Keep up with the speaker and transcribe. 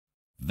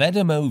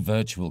VEDAMO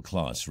Virtual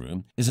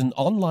Classroom is an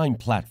online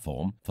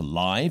platform for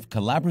live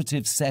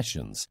collaborative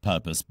sessions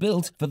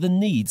purpose-built for the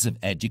needs of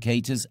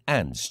educators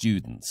and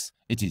students.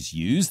 It is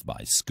used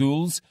by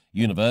schools,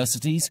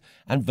 universities,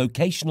 and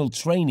vocational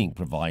training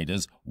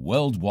providers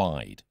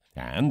worldwide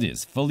and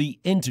is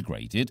fully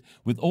integrated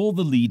with all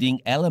the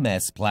leading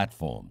LMS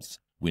platforms.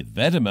 With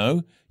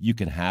VEDAMO, you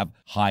can have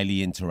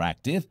highly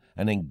interactive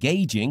and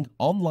engaging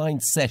online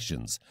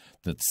sessions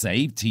that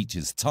save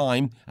teachers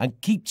time and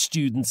keep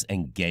students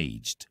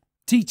engaged.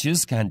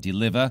 Teachers can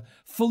deliver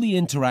fully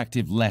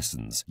interactive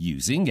lessons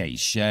using a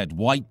shared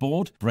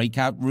whiteboard,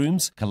 breakout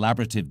rooms,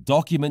 collaborative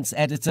documents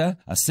editor,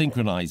 a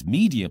synchronized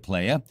media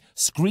player,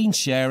 screen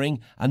sharing,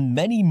 and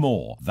many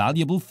more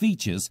valuable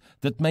features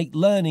that make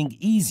learning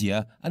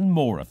easier and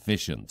more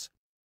efficient.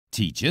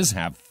 Teachers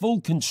have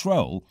full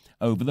control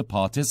over the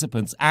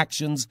participants'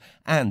 actions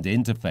and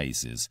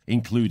interfaces,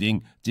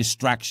 including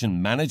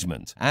distraction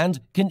management, and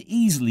can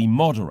easily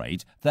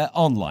moderate their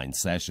online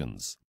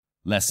sessions.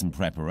 Lesson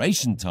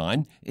preparation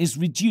time is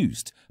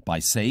reduced by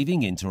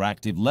saving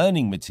interactive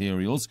learning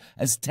materials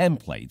as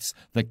templates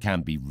that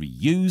can be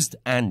reused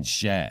and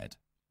shared.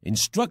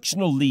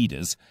 Instructional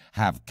leaders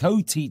have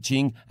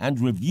co-teaching and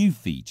review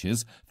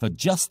features for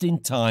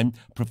just-in-time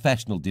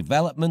professional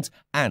development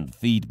and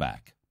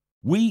feedback.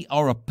 We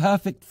are a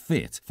perfect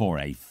fit for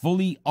a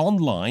fully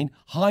online,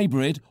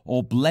 hybrid,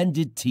 or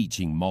blended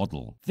teaching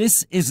model.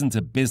 This isn't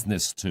a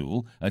business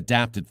tool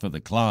adapted for the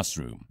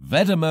classroom.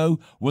 VEDAMO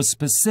was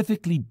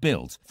specifically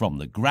built from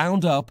the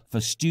ground up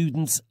for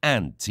students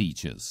and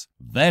teachers.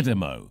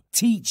 VEDAMO,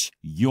 teach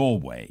your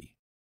way.